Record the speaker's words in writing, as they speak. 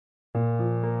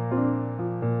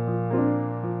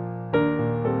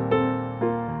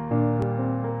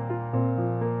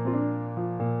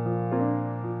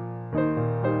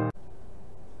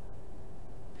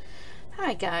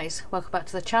guys, welcome back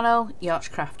to the channel,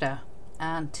 Yorkshire Crafter,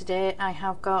 and today I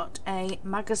have got a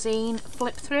magazine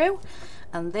flip through,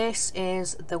 and this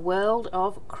is The World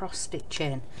of Cross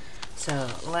Stitching. So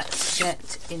let's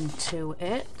get into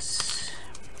it.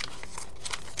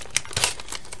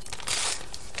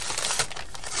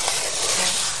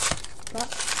 That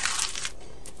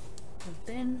the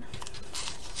bin.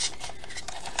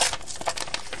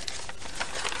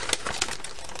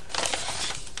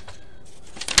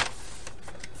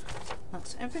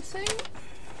 That's everything.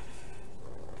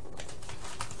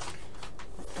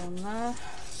 Put down there.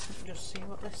 Just see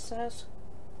what this says.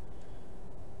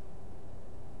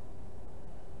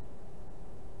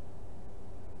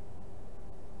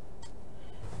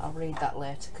 I'll read that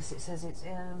later because it says it's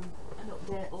an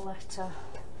update letter,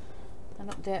 an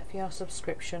update for your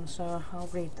subscription, so I'll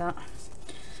read that.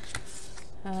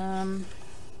 So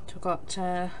we've got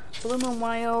Bloom and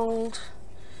Wild.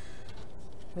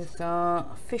 We've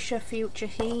got Fisher Future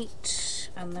Heat,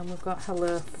 and then we've got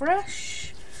Hello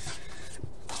Fresh.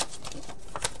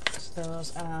 So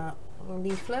those are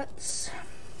leaflets.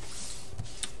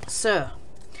 So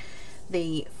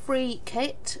the free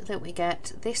kit that we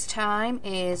get this time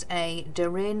is a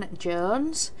Doreen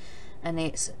Jones, and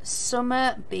it's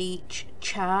Summer Beach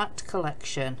Chart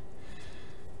Collection.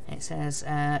 It says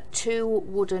 2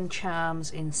 wooden charms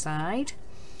inside.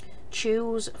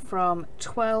 Choose from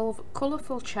 12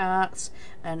 colourful charts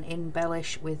and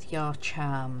embellish with your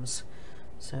charms.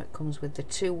 So it comes with the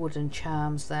 2 wooden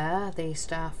charms there, the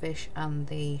starfish and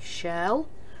the shell.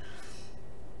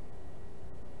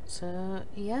 So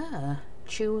yeah,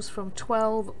 choose from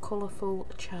 12 colourful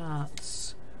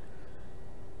charts.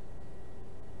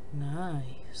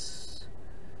 Nice.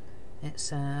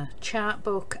 It's a chart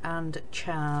book and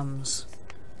charms.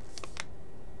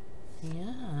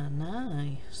 Yeah,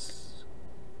 nice.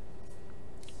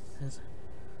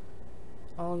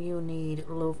 All you need,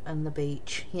 love and the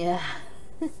beach. Yeah.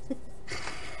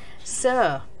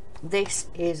 So this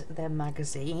is their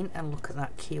magazine, and look at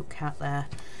that cute cat there.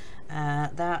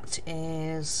 That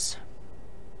is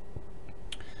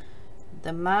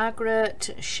the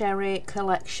Margaret Sherry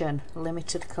Collection,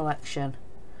 limited collection.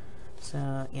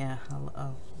 So yeah,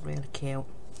 really cute.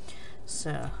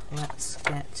 So let's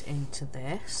get into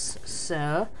this.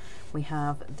 So we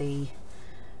have the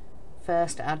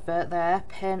first advert there,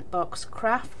 Paintbox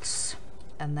Crafts,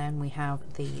 and then we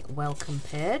have the welcome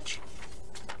page.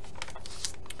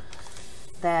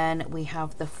 Then we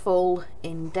have the full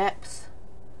in-depth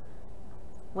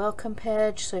welcome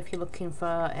page, so if you're looking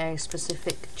for a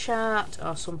specific chart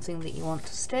or something that you want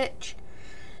to stitch,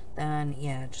 then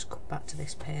yeah, just go back to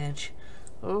this page.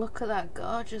 Look at that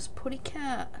gorgeous putty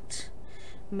cat.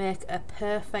 Make a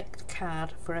perfect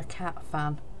card for a cat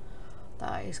fan.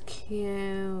 That is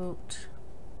cute.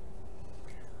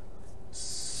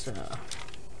 So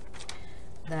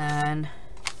then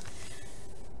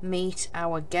meet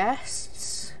our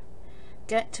guests.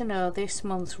 Get to know this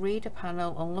month's reader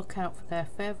panel and look out for their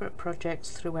favourite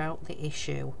projects throughout the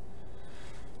issue.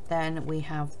 Then we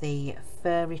have the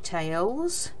fairy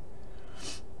tales.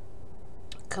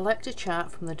 Collect a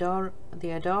chart from the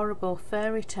adorable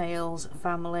Fairy Tales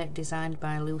family designed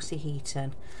by Lucy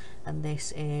Heaton, and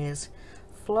this is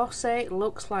Flossie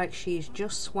looks like she's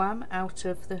just swam out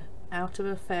of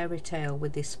a fairy tale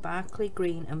with this sparkly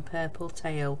green and purple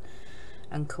tail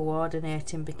and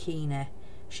coordinating bikini.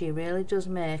 She really does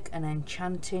make an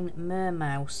enchanting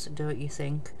mermouse, don't you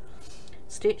think?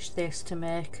 Stitch this to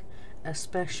make a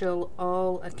special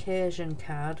all occasion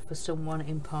card for someone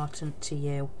important to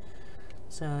you.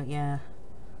 So yeah,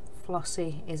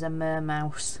 Flossie is a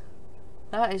mermouse.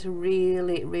 That is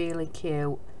really, really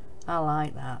cute. I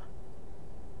like that.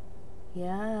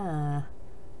 Yeah,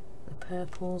 the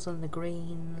purples and the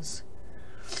greens.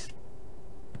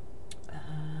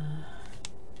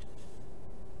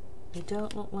 They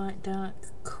don't look like dark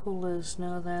colours,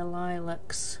 no, they're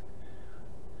lilacs.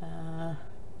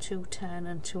 210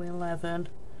 and 211,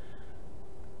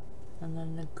 and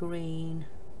then the green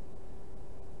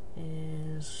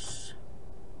is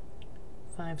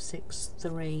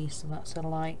 563, so that's a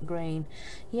light green.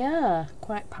 Yeah,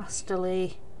 quite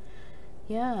pastel-y.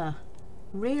 Yeah,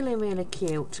 really, really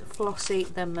cute. Flossie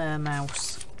the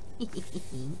mermouse.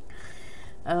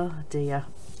 Oh dear.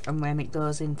 And when it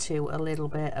goes into a little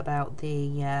bit about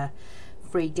the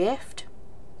free gift,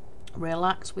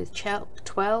 relax with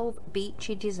 12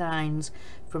 beachy designs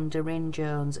from Doreen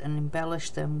Jones and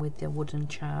embellish them with their wooden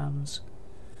charms.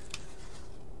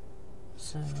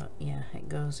 So yeah, it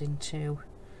goes into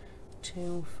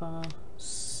 2, 4,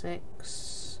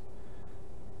 6,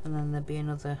 and then there'll be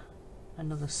another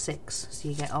 6, so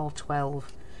you get all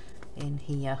 12 in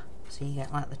here. So you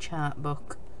get like the chart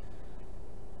book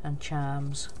and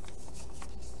charms.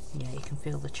 Yeah, you can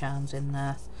feel the charms in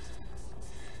there.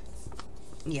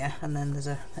 Yeah, and then there's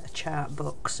a chart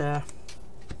book. So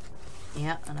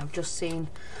yeah, and I've just seen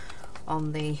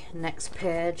on the next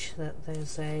page that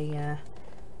there's a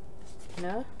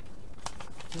no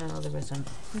there isn't.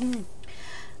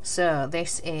 So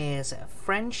this is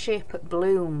Friendship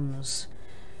Blooms.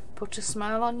 Put a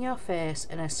smile on your face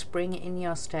and a spring in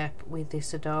your step with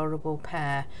this adorable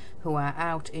pair who are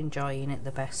out enjoying it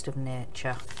the best of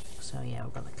nature. So yeah,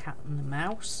 we've got the cat and the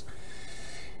mouse.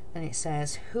 And it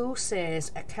says, who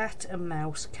says a cat and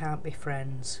mouse can't be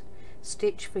friends?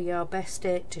 Stitch for your best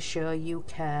date to show you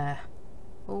care.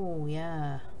 Oh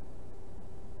yeah.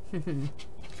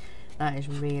 That is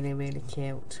really, really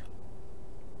cute.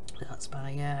 That's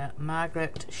by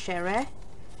Margaret Sherry.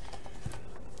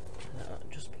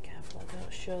 Just be careful I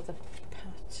don't show the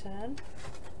pattern.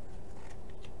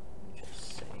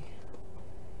 Just see.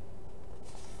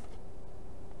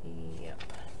 Yep.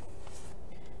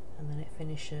 And then it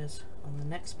finishes on the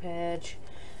next page,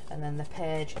 and then the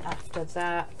page after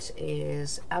that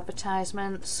is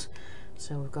advertisements.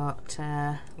 So we've got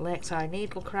Lakeside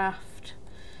Needlecraft,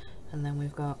 and then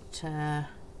we've got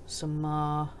some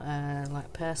more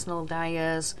like personal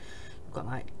dyers. We've got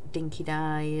like Dinky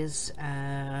Dyes,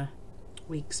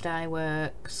 Weeks Dye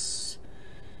Works,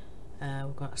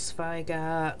 we've got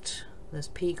Zweigart, there's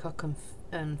Peacock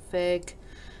and Fig,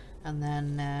 and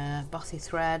then Bothy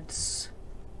Threads,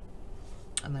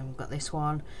 and then we've got this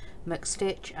one,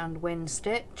 McStitch and Win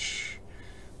Stitch,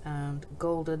 and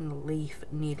Golden Leaf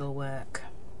Needlework.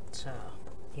 So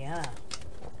yeah.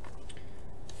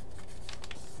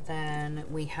 Then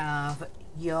we have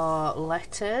your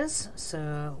letters,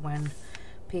 so when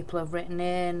people have written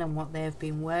in and what they've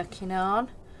been working on,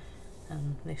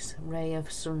 and this ray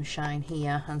of sunshine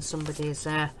here, and somebody's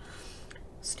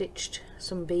stitched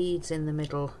some beads in the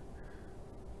middle.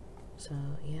 So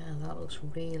yeah, that looks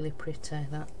really pretty,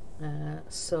 that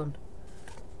sun.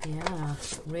 Yeah,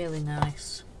 really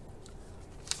nice.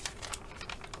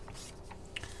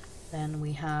 Then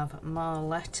we have more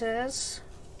letters.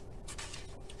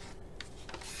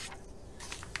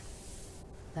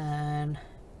 Then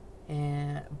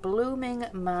Blooming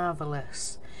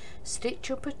Marvellous.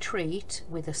 Stitch up a treat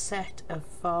with a set of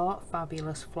 4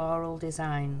 fabulous floral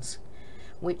designs.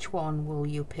 Which one will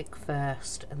you pick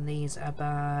first? And these are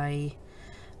by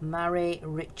Mary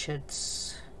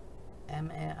Richards.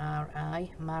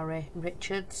 M-A-R-I, Mary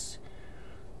Richards.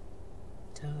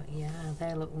 So yeah,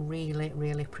 they look really,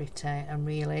 really pretty and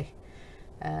really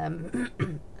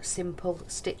simple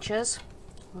stitches.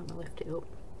 Let me lift it up.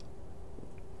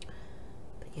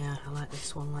 But yeah, I like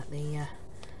this one, like the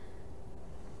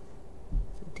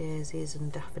daisies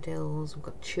and daffodils. We've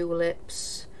got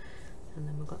tulips, and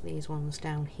then we've got these ones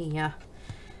down here.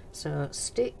 So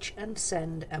stitch and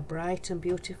send a bright and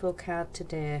beautiful card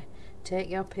today. Take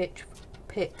your pick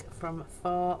from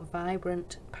 4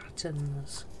 vibrant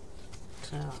patterns.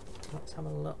 So let's have a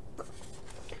look.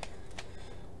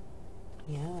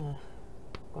 Yeah,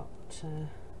 got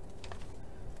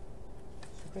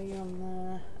 3 on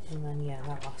there, and then yeah,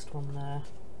 that last one there.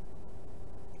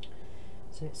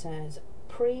 So it says,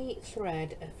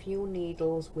 pre-thread a few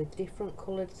needles with different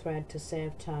coloured thread to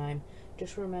save time.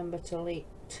 Just remember to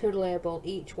label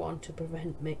each one to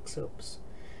prevent mix-ups.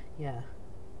 Yeah,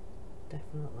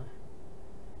 definitely.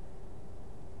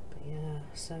 But yeah,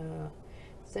 so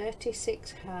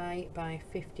 36 high by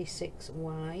 56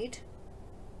 wide.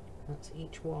 That's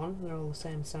each one, they're all the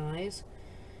same size.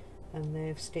 And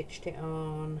they've stitched it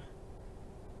on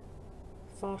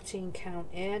 14 count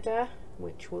Aida,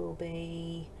 which will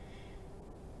be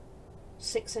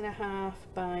 6.5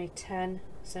 by 10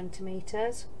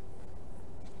 centimeters.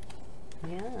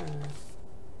 Yeah,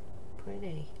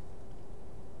 pretty.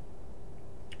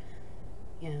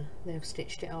 Yeah, they've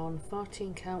stitched it on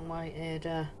 14 count white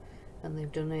Aida, and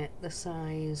they've done it the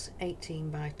size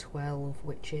 18 by 12,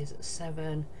 which is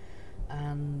 7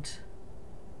 and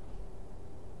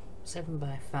 7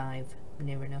 by 5,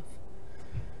 near enough.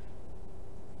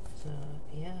 So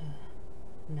yeah,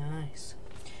 nice.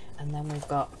 And then we've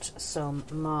got some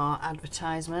more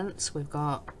advertisements. We've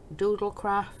got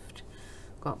Doodlecraft,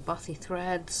 got Bothy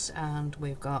Threads, and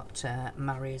we've got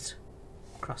Mary's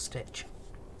cross stitch.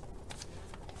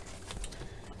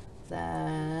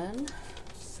 Then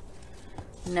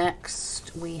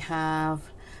next we have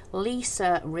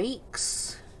Lisa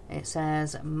Reeks. It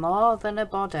says, more than a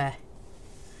body.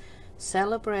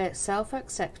 Celebrate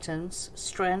self-acceptance,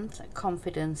 strength,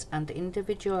 confidence and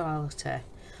individuality.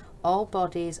 All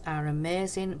bodies are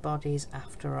amazing bodies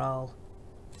after all.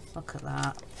 Look at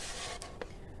that.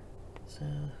 So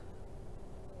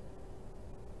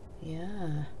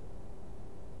yeah,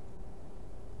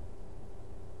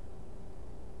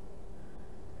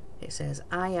 it says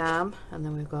I am, and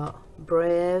then we've got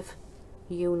brave,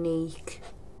 unique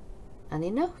and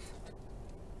enough.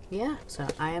 Yeah, so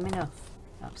I am enough,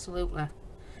 absolutely.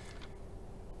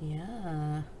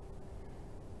 Yeah,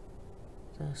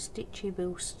 so stitchy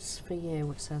boosts for you,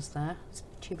 it says there,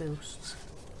 stitchy boosts.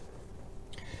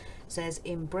 It says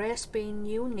embrace being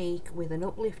unique with an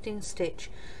uplifting stitch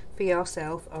for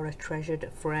yourself or a treasured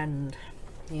friend.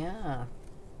 Yeah,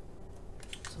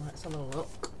 so let's have a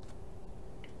look.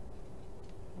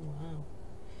 Wow,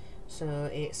 so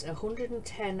it's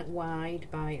 110 wide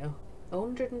by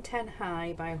 110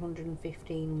 high by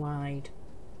 115 wide.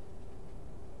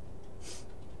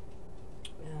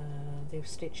 They've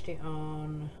stitched it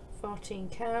on 14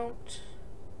 count.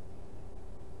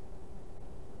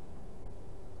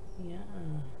 Yeah,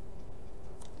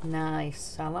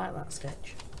 nice, I like that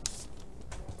stitch.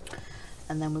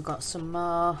 And then we've got some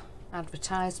more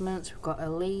advertisements. We've got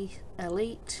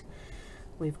Elite,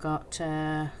 we've got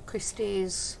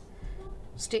Christie's,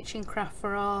 Stitching Craft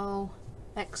for All,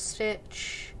 X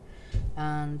Stitch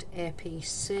and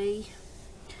APC.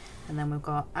 And then we've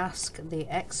got Ask the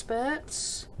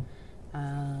Experts,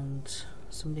 and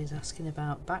somebody's asking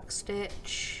about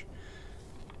Backstitch,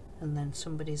 and then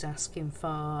somebody's asking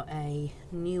for a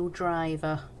new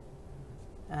driver,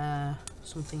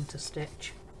 something to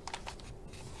stitch.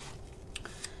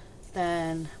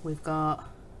 Then we've got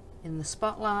In the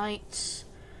Spotlight,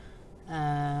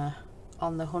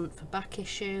 On the Hunt for Back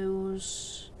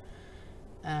Issues,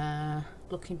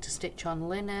 Looking to Stitch on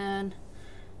Linen,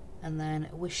 and then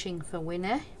Wishing for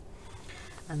Winnie.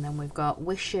 And then we've got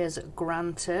Wishes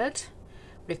Granted,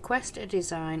 request a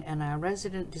design and our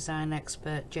resident design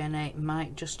expert Jenny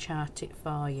might just chart it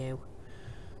for you.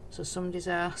 So somebody's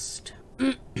asked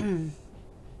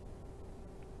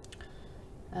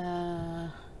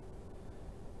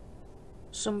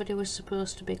somebody was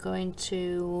supposed to be going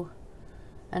to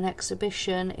an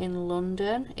exhibition in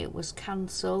London, it was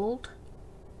cancelled.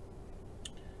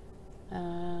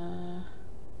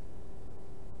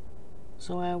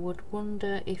 So I would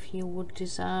wonder if you would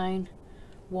design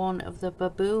one of the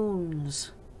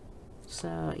baboons.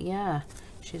 So yeah,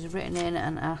 she's written in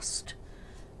and asked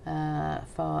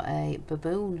for a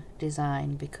baboon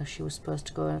design because she was supposed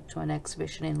to go to an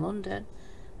exhibition in London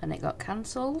and it got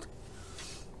cancelled.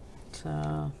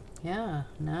 So yeah,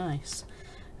 nice.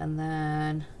 And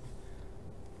then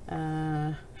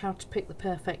how to pick the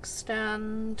perfect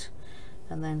stand,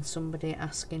 and then somebody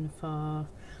asking for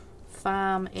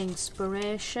farm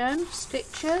inspiration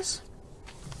stitches.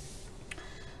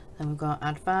 Then we've got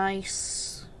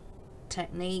advice,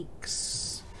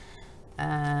 techniques,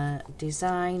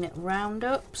 design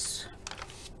roundups,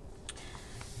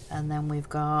 and then we've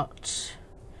got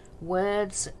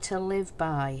words to live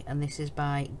by, and this is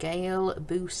by Gail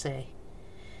Busey.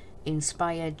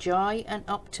 Inspire joy and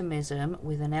optimism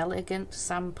with an elegant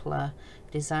sampler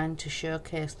designed to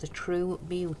showcase the true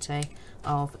beauty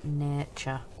of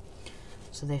nature.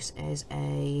 So this is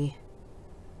a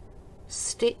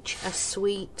Stitch a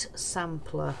Sweet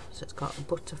sampler. So it's got a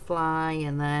butterfly,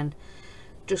 and then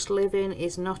just living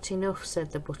is not enough,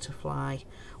 said the butterfly.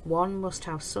 One must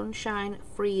have sunshine,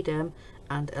 freedom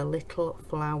and a little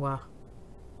flower.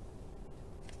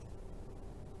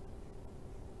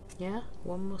 Yeah,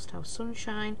 one must have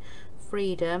sunshine,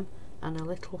 freedom and a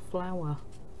little flower.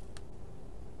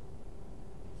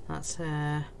 That's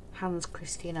Hans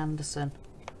Christian Andersen,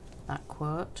 that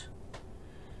quote.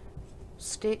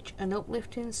 Stitch an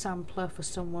uplifting sampler for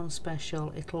someone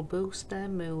special. It'll boost their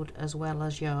mood as well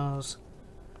as yours.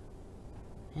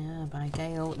 Yeah, by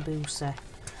Gail Busey.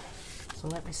 So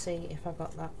let me see if I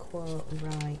got that quote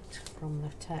right from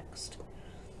the text.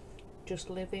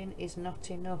 Just living is not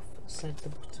enough, said the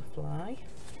butterfly.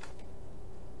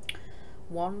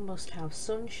 One must have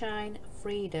sunshine,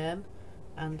 freedom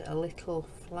and a little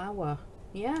flower.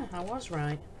 Yeah, I was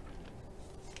right.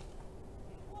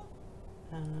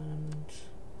 And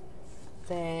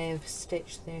they've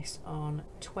stitched this on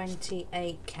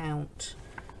 28 count,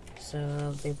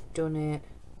 so they've done it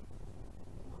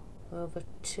over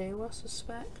 2, I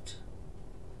suspect.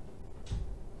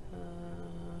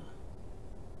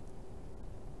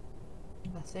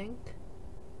 I think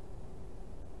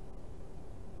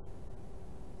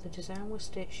the design was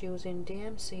stitched using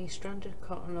DMC stranded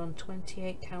cotton on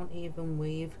 28 count even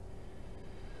weave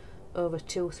over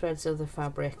 2 threads of the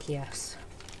fabric. Yes,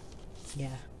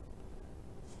 yeah.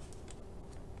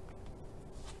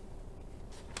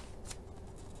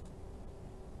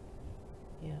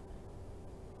 Yeah.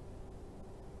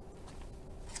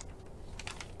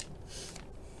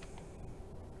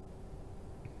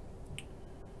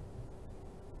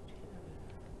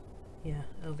 yeah,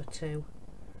 over 2,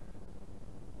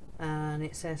 and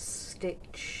it says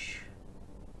stitch,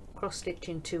 cross stitch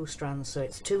in 2 strands, so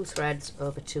it's 2 threads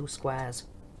over 2 squares.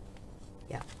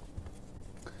 Yeah.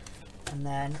 And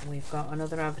then we've got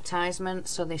another advertisement.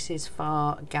 So this is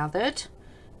for Gathered.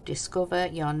 Discover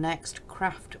your next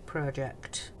craft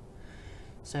project.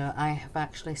 So I have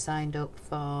actually signed up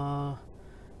for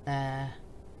their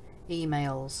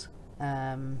emails.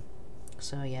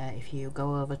 So yeah, if you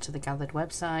go over to the Gathered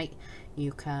website,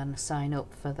 you can sign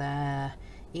up for their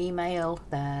email,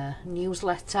 their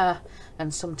newsletter,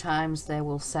 and sometimes they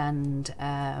will send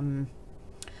a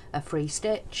free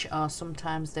stitch, or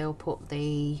sometimes they'll put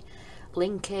the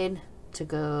link in to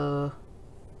go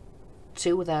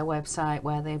to their website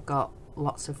where they've got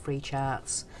lots of free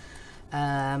charts.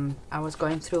 I was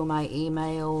going through my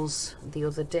emails the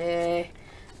other day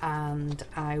and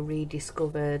I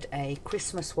rediscovered a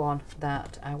Christmas one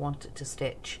that I wanted to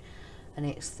stitch, and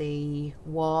it's the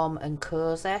Warm and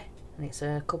Cozy, and it's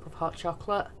a cup of hot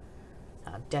chocolate.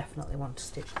 I definitely want to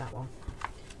stitch that one.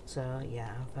 So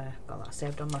yeah, I've got that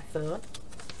saved on my phone.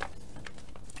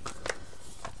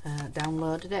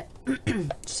 Downloaded it.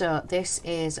 So this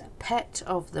is Pet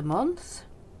of the Month.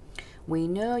 We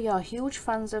know you're huge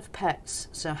fans of pets,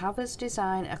 so have us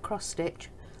design a cross stitch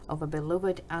of a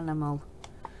beloved animal.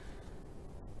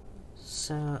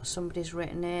 So somebody's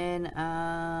written in,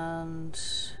 and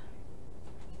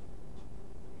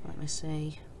let me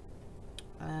see.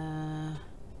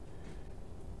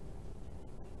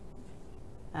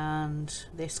 And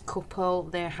this couple,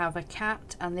 they have a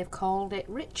cat and they've called it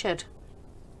Richard.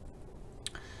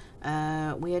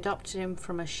 We adopted him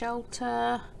from a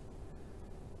shelter.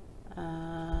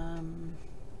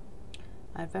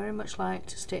 I'd very much like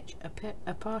to stitch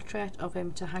a portrait of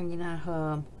him to hang in our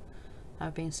home.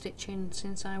 I've been stitching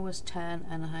since I was 10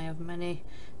 and I have many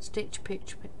stitched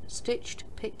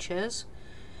pictures,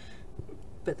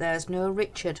 but there's no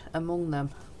Richard among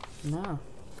them. No.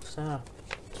 So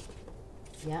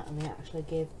yeah, and they actually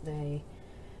give the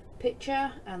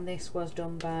picture, and this was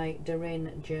done by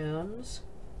Doreen Jones,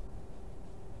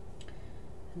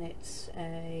 and it's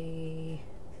a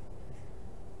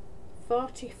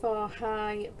 44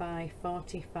 high by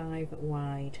 45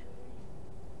 wide.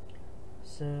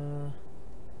 So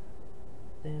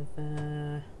they've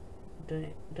done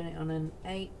it on an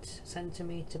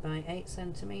 8cm by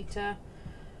 8cm,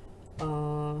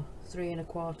 or 3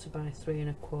 1/4 by 3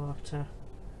 1/4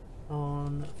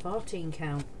 on 14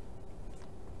 count.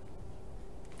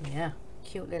 Yeah,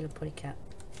 cute little pretty cat.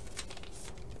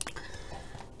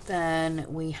 Then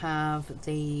we have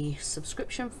the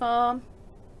subscription form,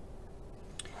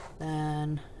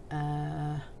 then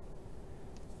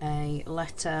a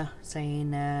letter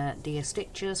saying Dear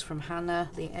Stitchers from Hannah,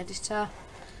 the editor,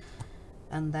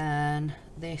 and then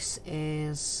this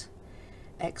is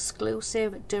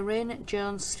exclusive Doreen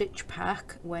Jones stitch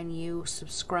pack when you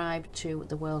subscribe to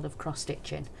the World of Cross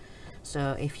Stitching.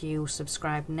 So if you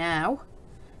subscribe now,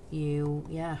 you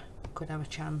could have a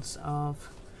chance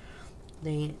of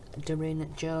the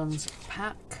Doreen Jones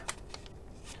pack.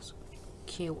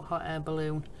 Cute hot air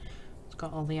balloon. It's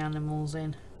got all the animals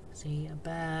in. See, a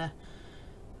bear,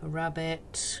 a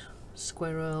rabbit,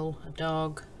 squirrel, a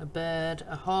dog, a bird,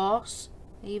 a horse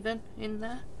even in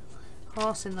there.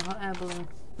 Horse in the hot air balloon.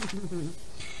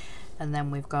 And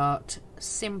then we've got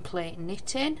Simply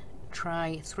Knitting,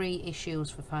 try 3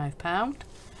 issues for £5.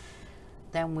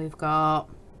 Then we've got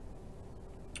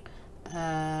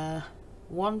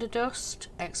Wanderdust,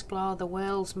 explore the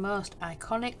world's most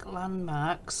iconic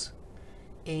landmarks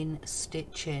in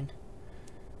stitching.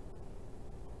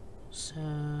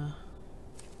 So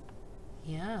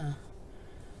yeah,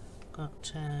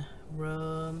 got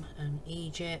Rome and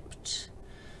Egypt.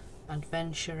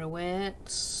 Adventure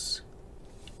awaits.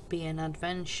 Be an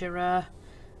adventurer.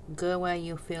 Go where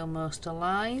you feel most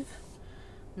alive.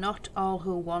 Not all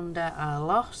who wander are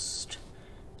lost.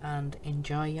 And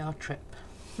enjoy your trip.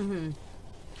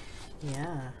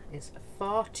 Yeah, it's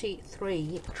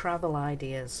 43 travel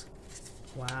ideas.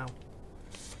 Wow.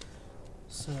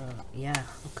 So yeah,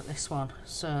 look at this one.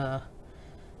 So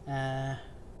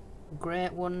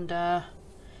Great Wonder,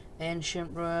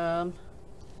 Ancient Rome,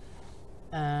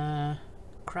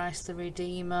 Christ the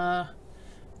Redeemer,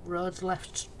 Roads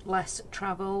Less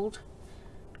Travelled,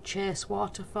 Chase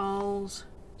Waterfalls,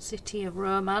 City of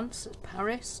Romance at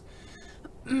Paris,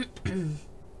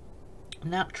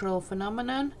 Natural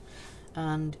Phenomenon,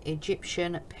 and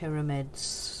Egyptian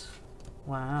Pyramids.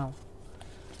 Wow.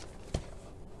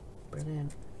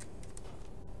 Brilliant.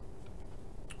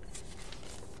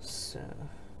 So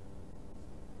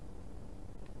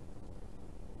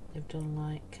they've done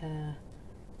like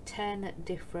 10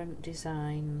 different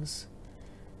designs.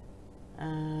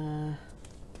 And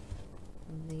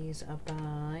these are by,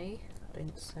 I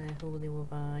didn't say who they were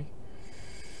by.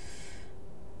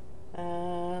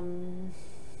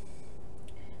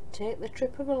 Take the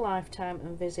trip of a lifetime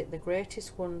and visit the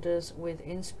greatest wonders with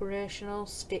inspirational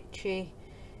stitchy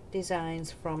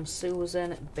designs from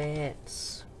Susan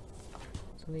Bates.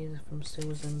 So these are from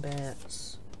Susan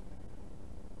Bates.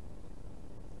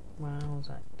 Wow, is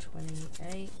that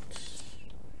 28?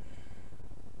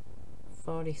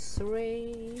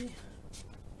 43?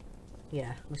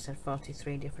 Yeah, we said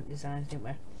 43 different designs, didn't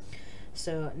we?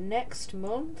 So next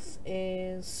month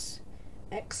is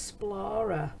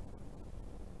Explorer.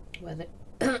 Whether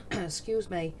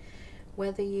excuse me,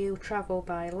 whether you travel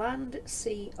by land,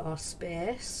 sea or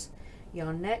space,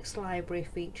 your next library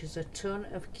features a ton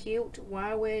of cute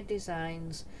Huawei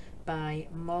designs by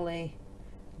Molly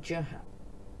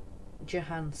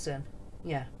Johansson.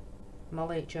 Yeah,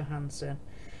 Molly Johansson.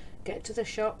 Get to the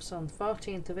shops on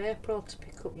 14th of April to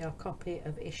pick up your copy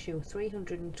of issue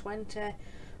 320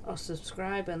 or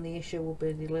subscribe and the issue will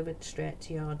be delivered straight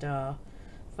to your door.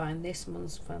 Find this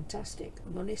month's fantastic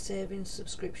money saving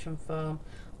subscription form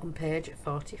on page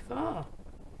 44.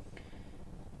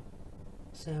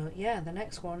 So yeah, the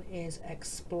next one is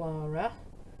Explorer.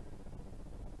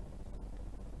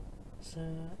 So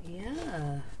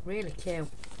yeah, really cute.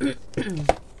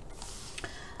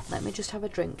 Let me just have a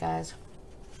drink, guys.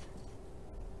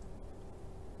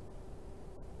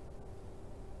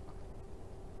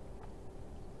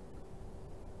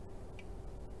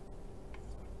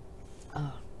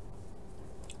 Oh,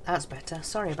 that's better.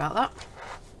 Sorry about that.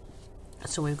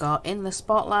 So we've got In the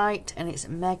Spotlight, and it's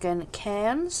Megan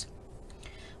Cairns.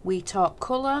 We talk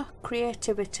colour,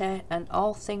 creativity, and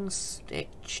all things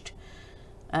stitched.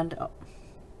 And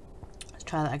let's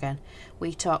try that again.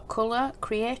 We talk colour,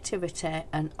 creativity,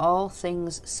 and all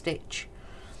things stitch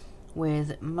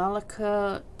with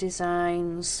Malika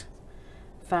Designs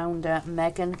founder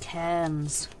Megan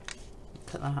Cairns.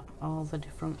 Look at that, all the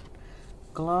different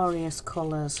glorious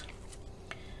colours.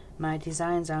 My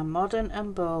designs are modern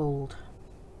and bold.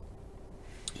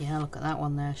 Yeah, look at that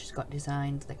one there. She's got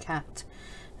designed the cat,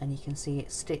 and you can see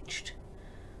it stitched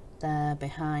there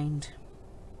behind.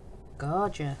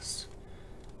 Gorgeous,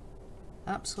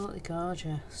 absolutely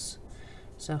gorgeous.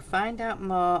 So find out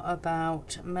more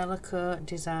about Melico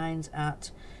Designs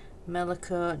at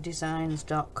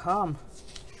melicodesigns.com.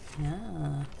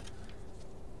 Yeah,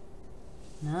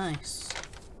 nice.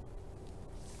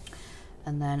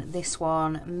 And then this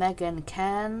one, Megan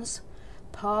Cairns,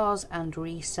 Pause and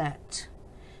Reset.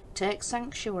 Take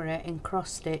sanctuary in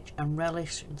cross stitch and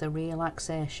relish the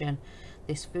relaxation.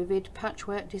 This vivid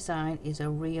patchwork design is a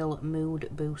real mood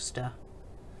booster.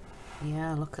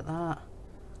 Yeah, look at that.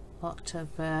 Lot of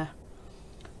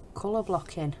colour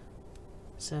blocking.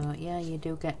 So yeah, you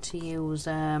do get to use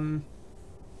yeah,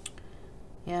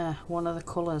 one of the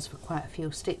colours for quite a few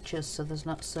stitches, so there's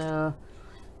not so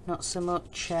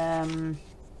much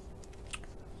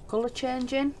colour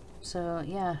changing. So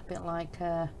yeah, a bit like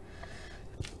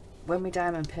when we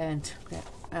diamond paint,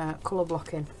 colour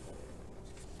blocking.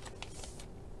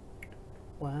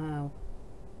 Wow.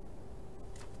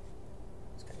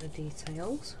 Let's get the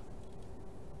details.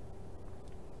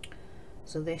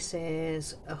 So this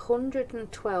is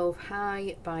 112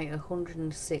 high by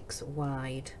 106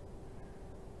 wide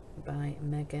by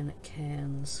Megan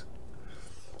Cairns.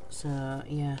 So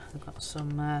yeah, I've got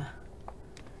some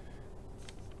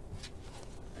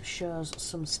shows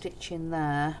some stitching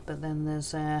there, but then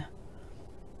there's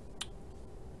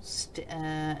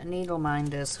needle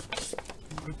minders.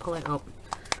 Let me pull it up.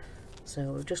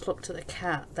 So we've just looked at the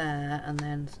cat there, and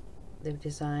then they've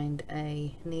designed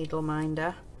a needle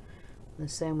minder. And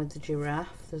the same with the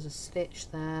giraffe. There's a stitch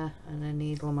there and a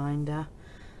needle minder.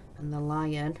 And the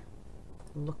lion,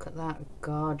 look at that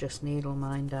gorgeous needle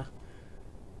minder.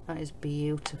 That is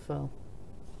beautiful.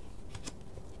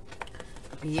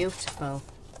 Beautiful.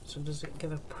 So does it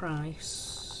give a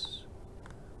price?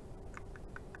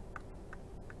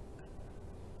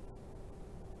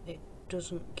 It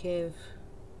doesn't give,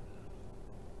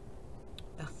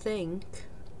 I think.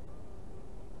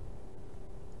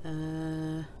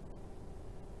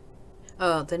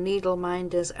 Oh, the needle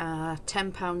minders are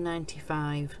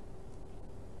 £10.95.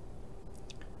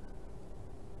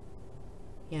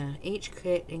 Yeah, each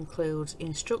kit includes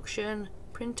instruction,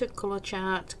 printed colour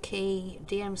chart, key,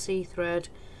 DMC thread,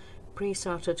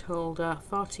 pre-sorted holder,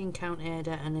 14 count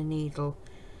aider and a needle.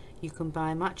 You can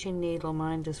buy matching needle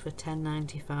minders for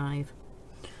 £10.95.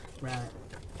 Right,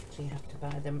 so you have to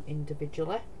buy them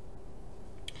individually.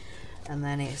 And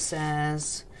then it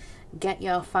says, Get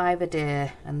Your 5 a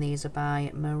Day, and these are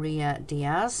by Maria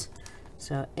Diaz.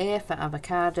 So A for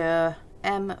avocado,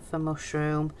 M for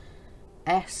mushroom,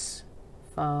 S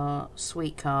for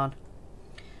sweet corn,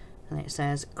 and it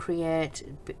says create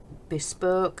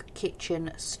bespoke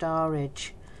kitchen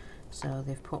storage. So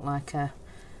they've put like a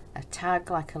tag,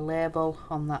 like a label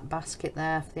on that basket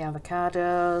there for the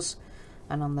avocados,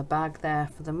 and on the bag there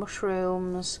for the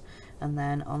mushrooms, and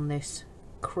then on this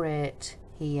crate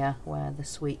here where the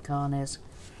sweet corn is.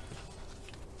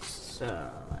 So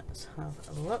let's have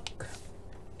a look.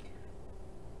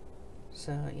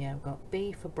 So yeah, I've got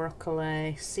B for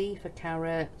broccoli, C for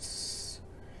carrots,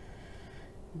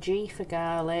 G for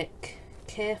garlic,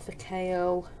 K for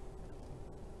kale,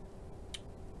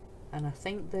 and I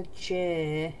think the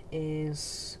J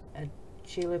is a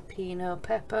jalapeno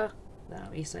pepper, is that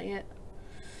how you say it?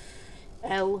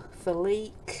 L for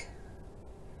leek,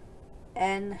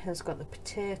 N has got the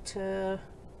potato,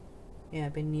 yeah,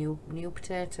 been new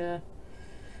potato,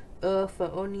 O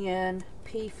for onion,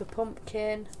 P for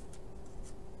pumpkin,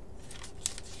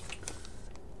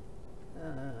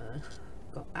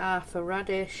 got R for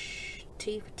radish,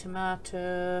 T for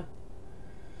tomato,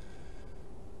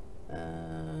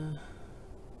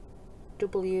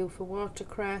 W for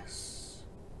watercress,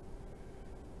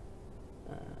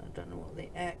 I don't know what the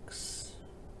X,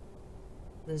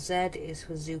 the Z is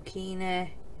for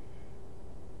zucchini,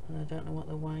 and I don't know what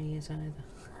the Y is either.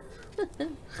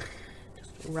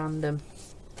 Just random.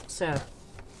 So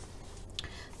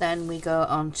then we go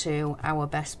on to our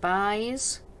best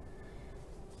buys,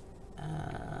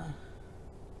 and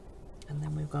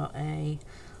then we've got a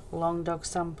long dog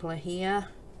sampler here,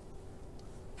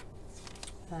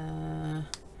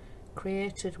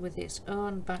 created with its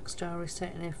own backstory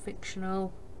set in a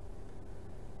fictional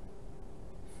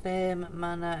fame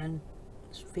manor and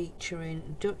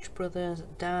featuring Dutch brothers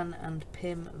Dan and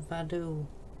Pim Vadu.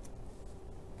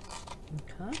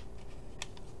 Okay.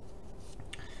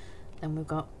 Then we've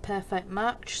got Perfect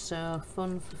Match, so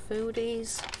fun for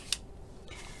foodies.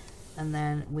 And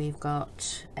then we've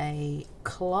got a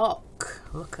clock.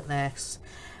 Look at this.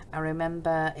 I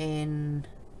remember in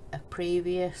a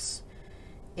previous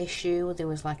issue there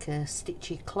was like a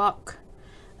stitchy clock,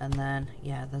 and then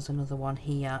yeah, there's another one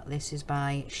here. This is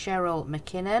by Cheryl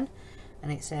McKinnon,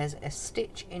 and it says A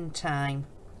Stitch in Time.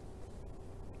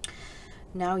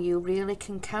 Now you really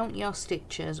can count your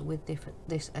stitches with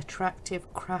this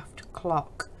attractive craft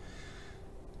clock.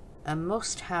 A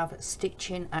must-have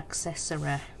stitching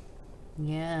accessory.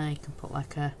 Yeah, you can put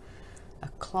like a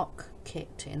clock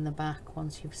kit in the back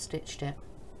once you've stitched it.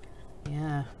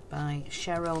 Yeah, by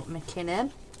Cheryl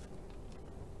McKinnon.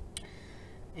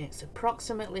 It's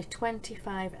approximately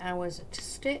 25 hours to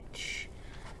stitch,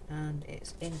 and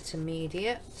it's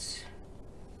intermediate.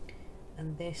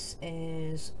 And this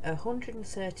is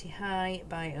 130 high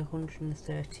by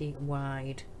 130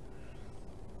 wide.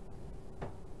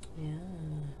 Yeah,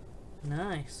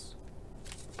 nice.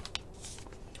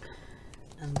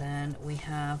 And then we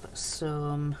have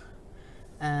some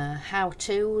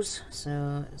how-tos.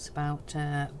 So it's about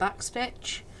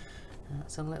backstitch.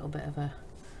 That's a little bit of a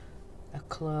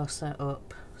closer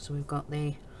up. So we've got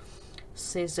the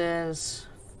scissors,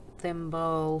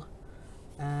 thimble,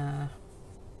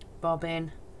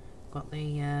 bobbin, got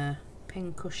the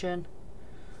pin cushion,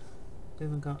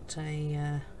 we've got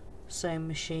a sewing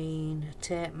machine, a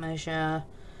tape measure,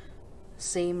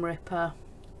 seam ripper.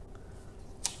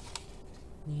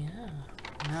 Yeah,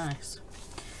 nice.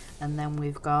 And then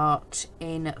we've got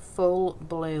In Full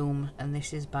Bloom, and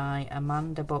this is by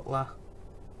Amanda Butler.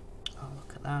 Oh,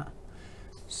 look at that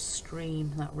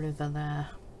stream, that river there,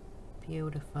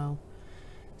 beautiful.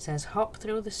 It says hop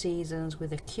through the seasons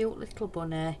with a cute little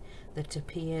bunny that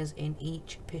appears in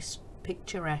each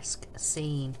picturesque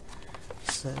scene.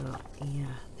 So yeah,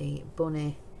 the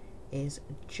bunny is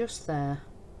just there,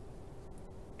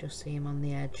 just see him on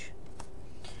the edge,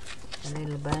 a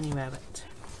little bunny rabbit.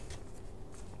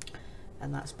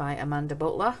 And that's by Amanda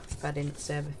Butler, if I didn't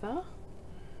say before.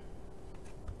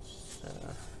 So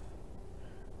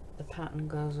the pattern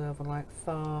goes over like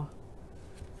 4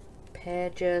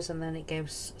 pages, and then it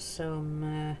gives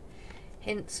some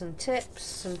hints and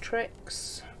tips and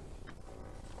tricks.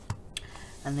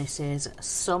 And this is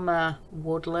Summer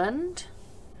Woodland,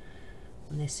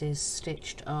 and this is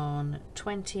stitched on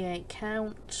 28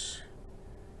 count.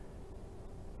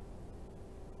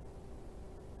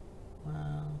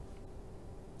 Wow,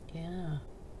 yeah.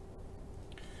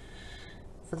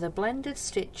 For the blended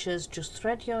stitches, just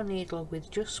thread your needle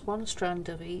with just one strand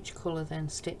of each colour, then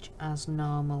stitch as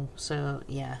normal. So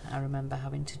yeah, I remember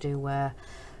having to do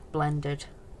blended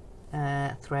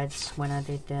threads when I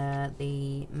did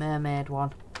the mermaid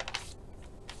one.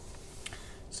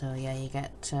 So yeah, you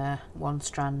get one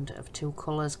strand of 2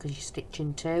 colours because you stitch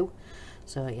in 2.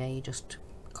 So yeah, you just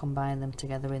combine them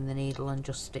together in the needle and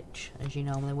just stitch as you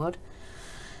normally would.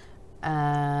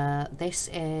 This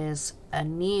is a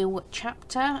new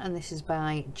chapter, and this is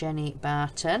by Jenny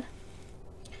Barton.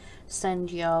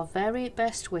 Send your very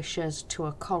best wishes to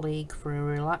a colleague for a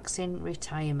relaxing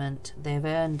retirement. They've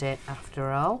earned it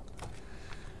after all.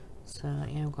 So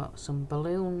yeah, we've got some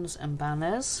balloons and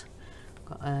banners.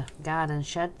 Got a garden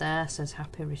shed there, says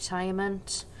happy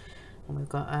retirement. And we've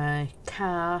got a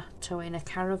car towing a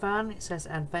caravan, it says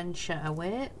adventure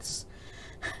awaits.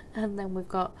 And then we've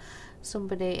got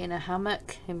somebody in a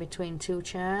hammock in between 2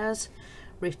 chairs,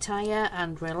 retire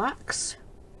and relax.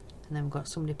 And then we've got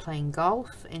somebody playing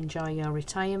golf, enjoy your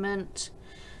retirement.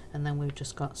 And then we've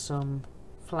just got some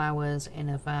flowers in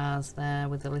a vase there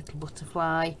with a little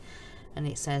butterfly, and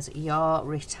it says you're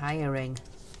retiring.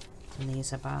 And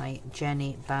these are by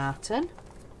Jenny Barton.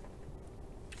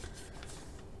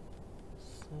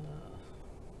 So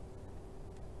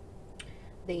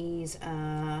these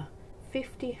are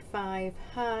 55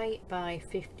 high by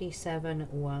 57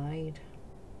 wide.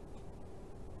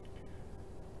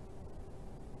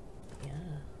 Yeah,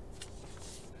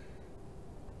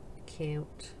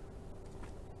 cute.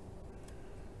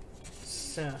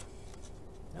 So,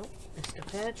 oh, missed a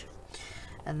page.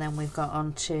 And then we've got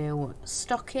on to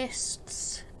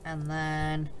stockists, and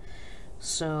then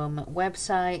some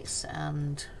websites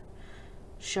and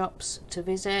shops to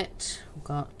visit. We've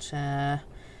got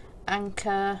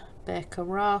Anchor, Baker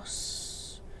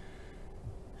Ross,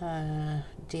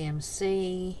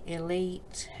 DMC,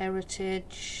 Elite,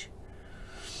 Heritage,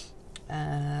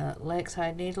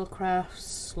 Lakeside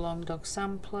Needlecrafts, Long Dog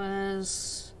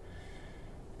Samplers,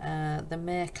 the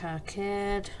Make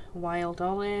Arcade, Wild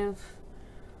Olive,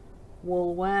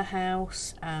 Wool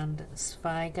Warehouse, and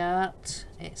Zweigart.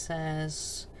 It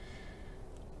says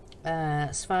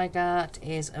Zweigart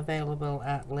is available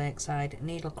at Lakeside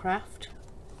Needlecraft.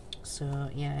 So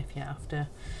yeah, if you're after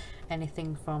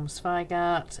anything from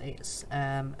Zweigart, it's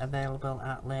available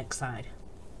at Lakeside.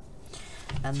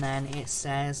 And then it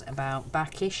says about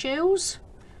back issues.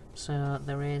 So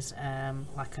there is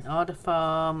like an order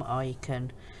form, or you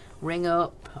can ring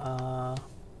up, or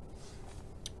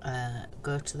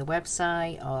go to the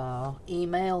website, or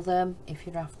email them if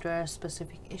you're after a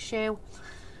specific issue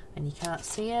and you can't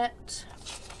see it.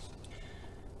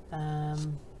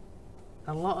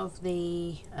 A lot of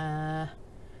the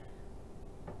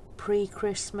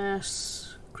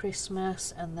pre-Christmas,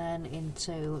 Christmas, and then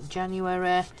into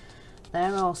January,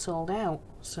 they're all sold out.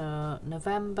 So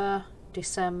November,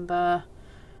 December,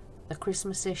 the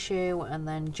Christmas issue, and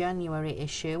then January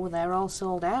issue, they're all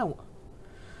sold out.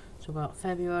 So we've got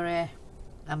February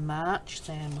and March,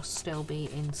 they must still be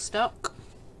in stock.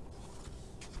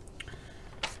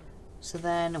 So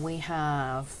then we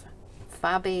have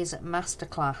Fabi's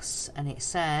Masterclass, and it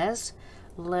says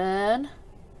learn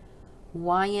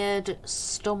wired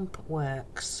stump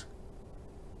works.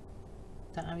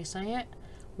 Is that how you say it?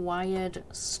 Wired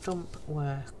stump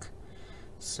work.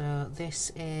 So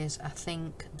this is, I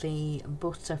think, the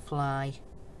butterfly.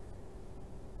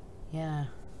 Yeah,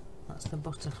 that's the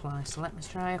butterfly. So let me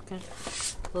try, I can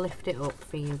lift it up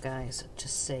for you guys to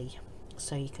see.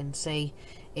 So you can see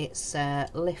it's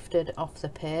lifted off the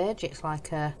page. It's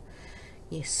like a,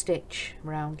 you stitch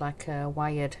around like a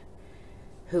wired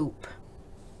hoop.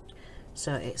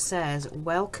 So it says,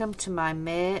 welcome to my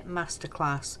May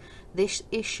Masterclass. This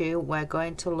issue we're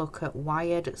going to look at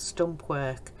wired stump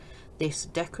work. This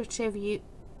decorative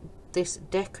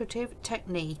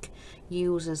technique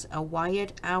uses a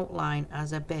wired outline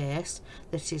as a base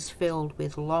that is filled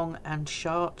with long and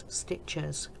short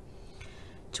stitches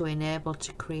to enable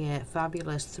to create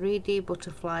fabulous 3D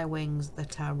butterfly wings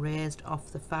that are raised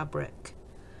off the fabric.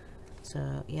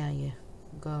 So yeah, you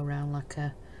go around like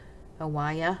a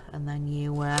wire, and then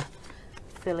you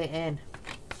fill it in.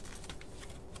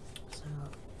 So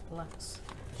let's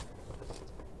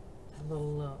have a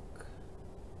look.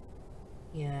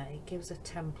 Yeah, it gives a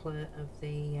template of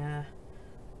the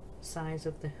size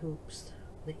of the hoops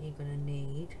that you're going to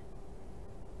need,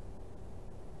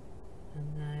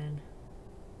 and then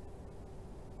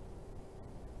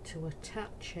to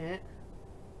attach it,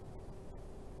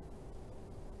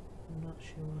 I'm not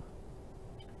sure.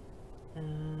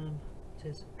 It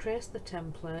says trace the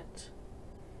template,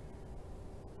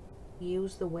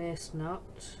 use the waist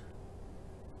knot,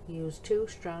 use 2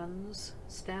 strands,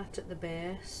 start at the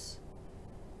base,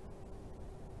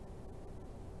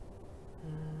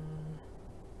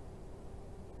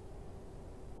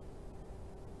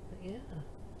 yeah,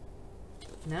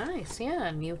 nice. Yeah,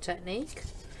 a new technique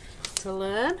to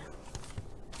learn.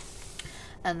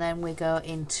 And then we go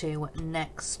into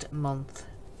next month.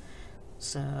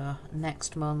 So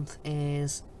next month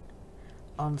is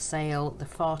on sale the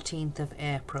 14th of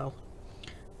April.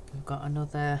 We've got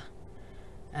another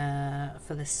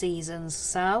for the seasons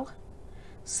sale.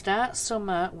 Start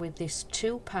summer with this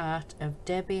 2-part of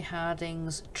Debbie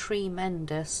Harding's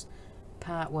Tremendous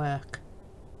part work.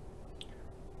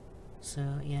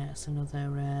 So yeah, it's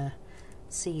another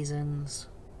seasons,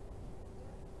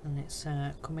 and it's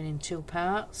coming in 2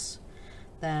 parts.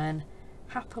 Then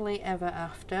Happily Ever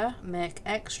After, make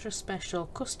extra special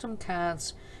custom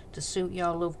cards to suit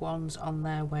your loved ones on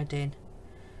their wedding.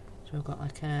 So we've got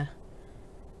like a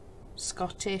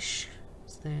Scottish,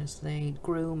 there's the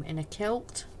groom in a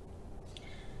kilt,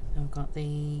 and we've got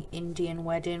the Indian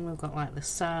wedding, we've got like the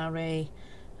sari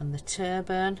and the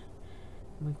turban,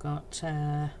 and we've got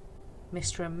Mr.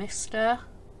 and Mr.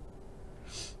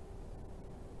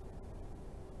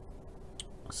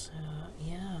 So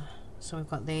yeah, so we've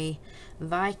got the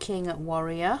Viking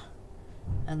warrior,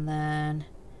 and then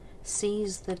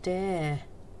Seize the Day.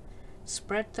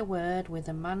 Spread the word with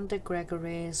Amanda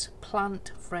Gregory's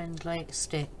plant-friendly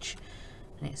stitch,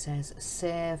 and it says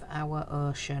Save Our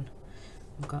Ocean.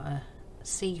 We've got a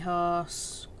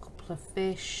seahorse, a couple of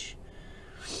fish,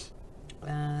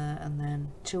 and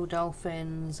then 2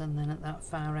 dolphins, and then at that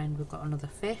far end we've got another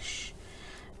fish,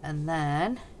 and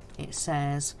then it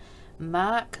says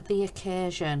mark the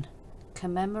occasion,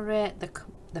 commemorate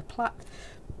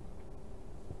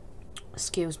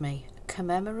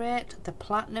commemorate the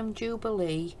Platinum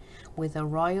Jubilee with a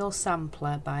royal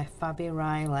sampler by Fabi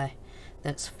Riley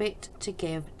that's fit to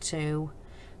give to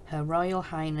Her Royal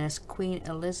Highness Queen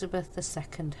Elizabeth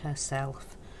II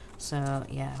herself. So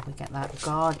yeah, we get that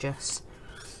gorgeous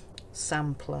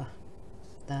sampler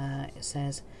there. It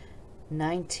says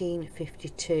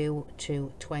 1952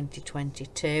 to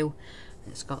 2022.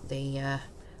 It's got the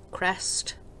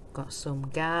crest, got some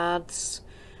guards,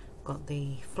 got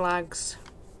the flags,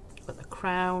 got the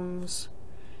crowns,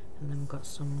 and then we've got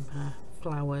some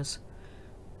flowers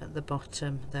at the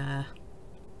bottom there.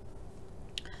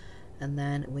 And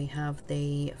then we have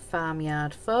the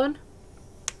Farmyard Fun,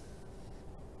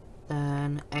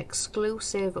 then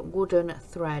exclusive wooden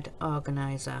thread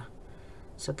organizer.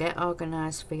 So get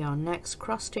organised for your next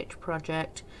cross-stitch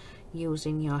project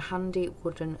using your handy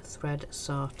wooden thread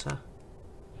sorter.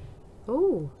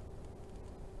 Ooh.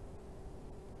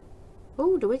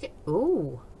 Ooh, do we get...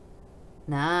 Ooh.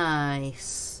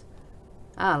 Nice.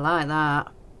 I like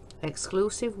that.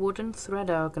 Exclusive wooden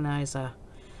thread organizer.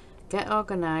 Get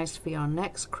organised for your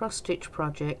next cross-stitch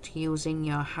project using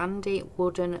your handy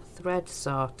wooden thread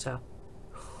sorter.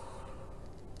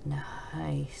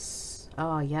 Nice.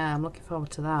 Oh yeah, I'm looking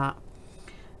forward to that.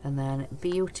 And then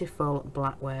beautiful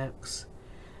Blackworks.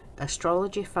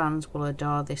 Astrology fans will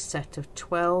adore this set of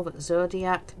 12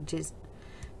 zodiac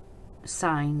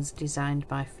signs designed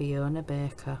by Fiona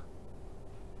Baker.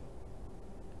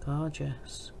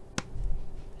 Gorgeous.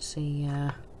 See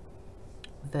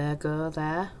Virgo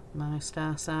there, my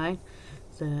star sign.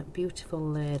 It's a beautiful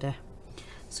lady.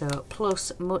 So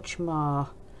plus much more.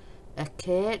 A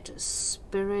Kate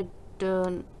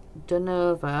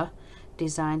Spiridonova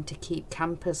designed to keep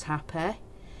campers happy.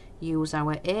 Use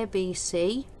our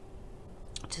ABC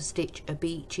to stitch a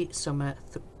beachy summer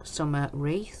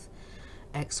wreath.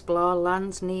 Explore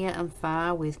lands near and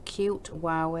far with cute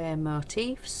Huawei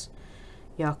motifs.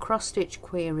 Your cross-stitch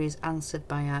queries answered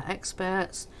by our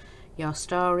experts. Your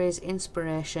stories,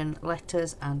 inspiration,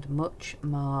 letters, and much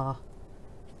more.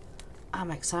 I'm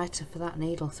excited for that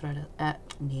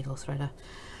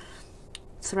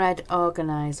thread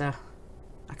organizer.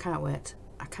 I can't wait.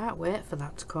 I can't wait for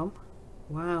that to come.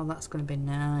 Wow, that's going to be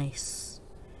nice.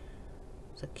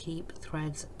 So keep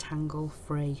threads tangle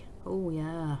free. Oh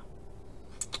yeah.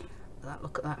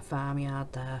 Look at that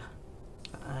farmyard there.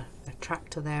 Got a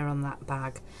tractor there on that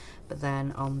bag, but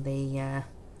then on the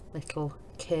little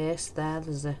case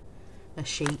there's a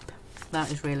sheep.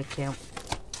 That is really cute.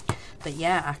 But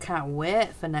yeah, I can't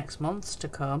wait for next month's to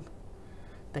come.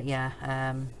 But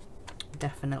yeah,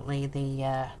 definitely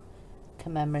the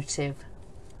commemorative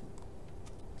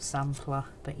sampler.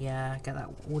 But yeah, get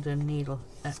that wooden needle.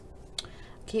 I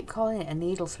keep calling it a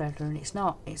needle threader and it's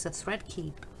not. It's a thread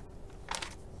keep.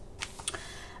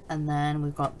 And then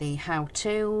we've got the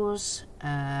how-tos,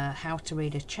 how to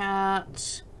read a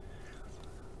chart.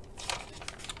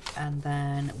 And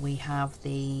then we have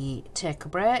the take a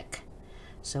break.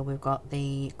 So we've got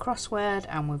the crossword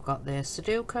and we've got the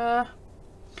Sudoku.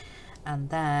 And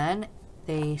then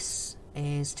this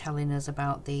is telling us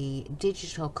about the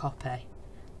digital copy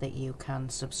that you can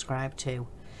subscribe to.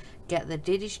 Get the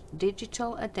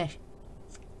digital edition.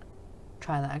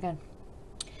 Try that again.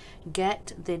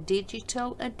 Get the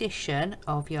digital edition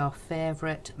of your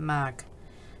favourite mag.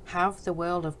 Have the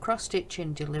world of cross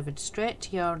stitching delivered straight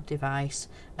to your device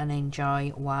and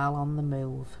enjoy while on the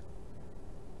move.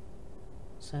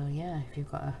 So yeah, if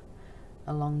you've got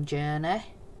a long journey,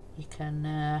 you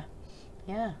can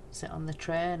yeah, sit on the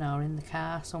train or in the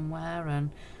car somewhere,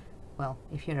 and well,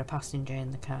 if you're a passenger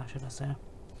in the car, should I say,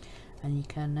 and you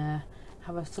can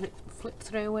have a flip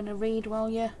through and a read while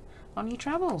you're on your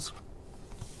travels.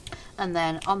 And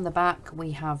then on the back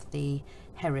we have the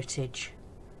heritage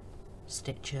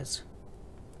stitches.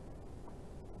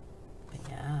 But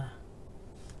yeah,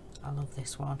 I love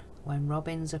this one. When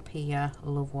robins appear,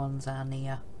 loved ones are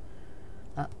near.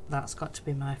 That's got to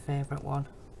be my favourite one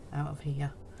out of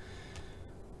here.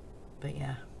 But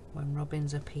yeah, when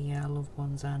robins appear, loved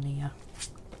ones are near.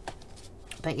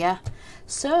 But yeah,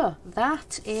 so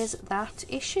that is that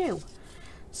issue.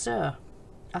 So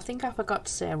I think I forgot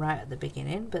to say right at the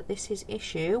beginning, but this is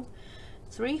issue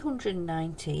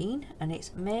 319 and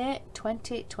it's May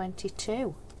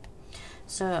 2022.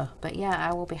 So, but yeah,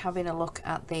 I will be having a look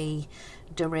at the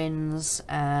Doreen's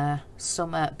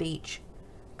Summer Beach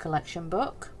collection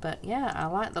book. But yeah, I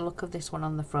like the look of this one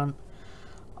on the front.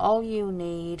 All you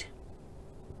need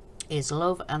is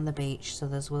love and the beach. So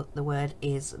there's the word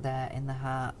is there in the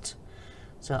heart.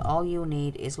 So all you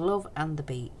need is love and the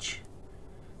beach.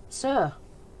 So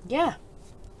yeah,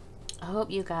 I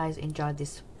hope you guys enjoyed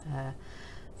this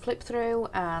flip through,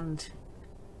 and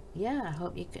yeah, I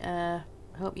hope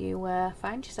you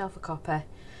find yourself a copy,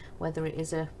 whether it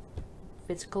is a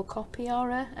physical copy or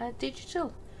a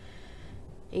digital.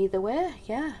 Either way,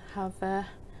 yeah, have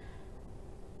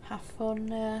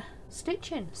fun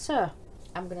stitching. So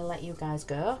I'm gonna let you guys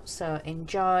go, so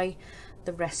enjoy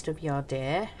the rest of your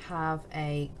day, have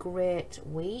a great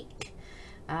week,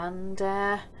 and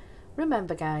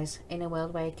remember guys, in a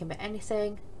world where you can be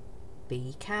anything,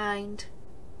 be kind.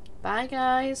 Bye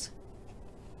guys.